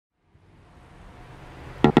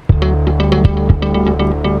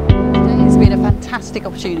fantastic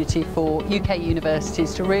opportunity for UK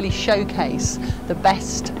universities to really showcase the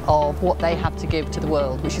best of what they have to give to the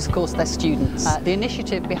world, which is of course their students. The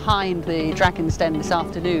initiative behind the Dragon's Den this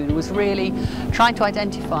afternoon was really trying to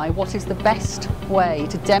identify what is the best way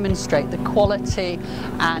to demonstrate the quality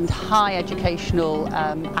and high educational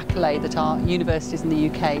accolade that our universities in the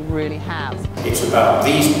UK really have. It's about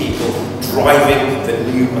these people driving the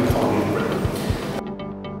new economy in Britain.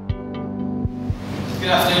 Good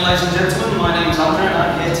afternoon, ladies and gentlemen. My name is Andrew and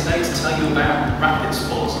I'm here today to tell you about Rapid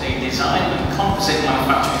Sports, a design and composite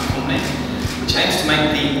manufacturing company which aims to make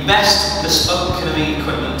the best bespoke canoeing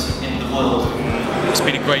equipment in the world. It's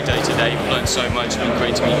been a great day today. We've learned so much. It's been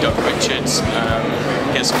great to meet Doug Richards,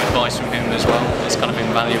 get some advice from him as well. It's kind of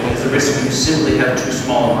invaluable. The risk when you simply have too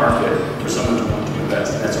small a market for someone to want to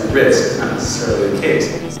invest, and that's a risk, not necessarily the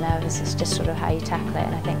case. He's nervous, it's just sort of how you tackle it,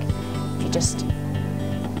 and I think if you just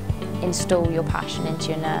install your passion into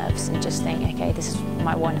your nerves and just think, okay, this is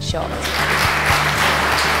my one shot.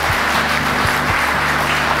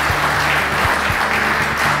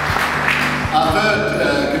 Our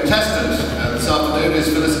third contestant this afternoon is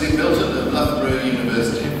Felicity Milton of Loughborough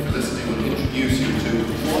University. Felicity will introduce you to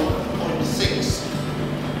 1.6.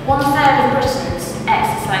 1/3 of Britons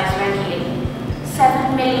exercise regularly.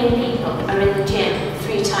 7 million people are in the gym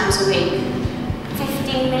 3 times a week.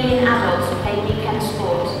 15 million adults play weekend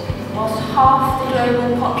sport, whilst half the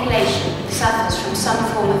global population suffers from some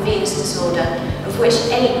form of venous disorder, of which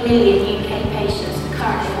 8 million UK patients are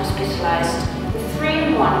currently hospitalised. The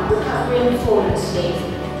 3-in-1 Recovery and Performance Sleeve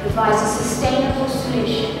provides a sustainable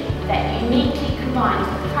solution that uniquely combines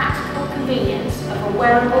the practical convenience of a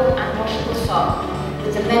wearable and washable sock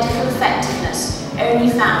with the medical effectiveness only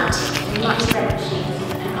found in much better machines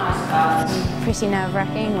and ice baths. Pretty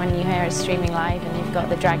nerve-wracking when you hear it streaming live and you've got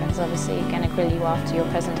the Dragons obviously going to grill you after your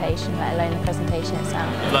presentation, let alone the presentation itself.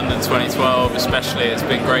 London 2012 especially, it's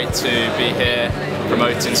been great to be here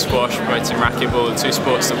promoting squash, promoting racquetball, the 2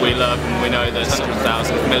 sports that we love, and we know there's hundreds of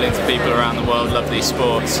thousands, millions of people around the world love these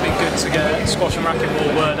sports. It's been good to get squash and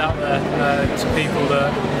racquetball word out there to people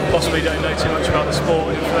that possibly don't know too much about the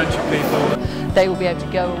sport, influential people. They will be able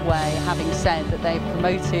to go away having said that they've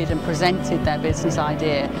promoted and presented their business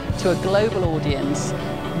idea to a global audience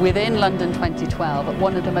within London 2012 at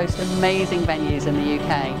one of the most amazing venues in the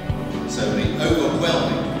UK. So the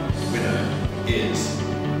overwhelming winner is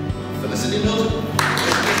Felicity Milton.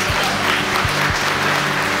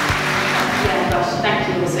 Yeah, gosh, thank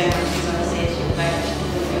you all so much, because obviously as you'll vote,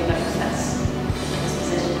 you'll vote success in this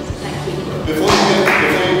position. Thank you. Before you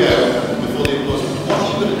go, before the applause, what are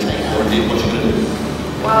you going to take, or indeed what are you going to do?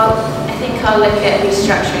 Well, I think I'll look at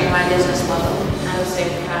restructuring my business model and also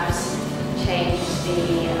perhaps change the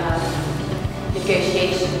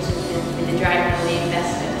negotiations with the driver and the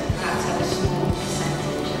investor to perhaps have a small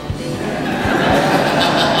percentage of the...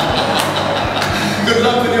 Good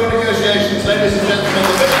luck with your negotiations, ladies and gentlemen.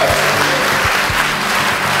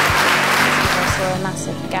 I saw a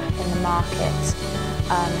massive gap in the market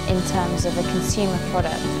in terms of a consumer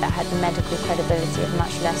product that had medical credibility of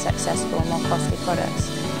much less accessible and more costly products.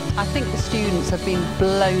 I think the students have been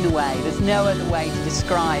blown away. There's no other way to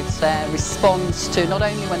describe their response to not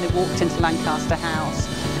only when they walked into Lancaster House,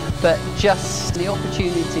 but just the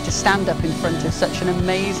opportunity to stand up in front of such an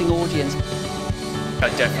amazing audience.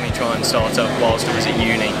 I'd definitely try and start up whilst I was at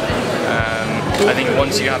uni. I think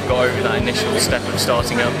once you have got over that initial step of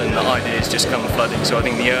starting up, then the ideas just come flooding. So I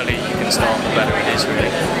think the earlier you can start, the better it is, really.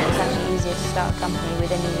 It's actually easier to start a company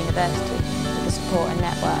within a university with the support and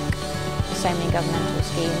network. So many governmental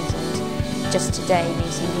schemes, and just today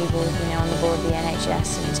meeting people, on the board of the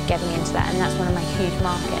NHS and getting into that, and that's one of my huge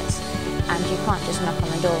markets. And you can't just knock on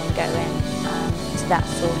the door and go in to that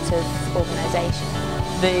sort of organisation.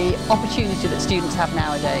 The opportunity that students have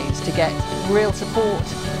nowadays to get real support,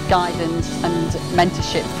 guidance and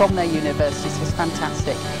mentorship from their universities is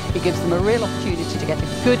fantastic. It gives them a real opportunity to get a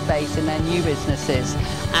good base in their new businesses,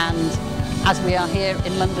 and as we are here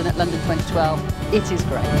in London at London 2012, it is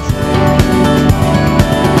great.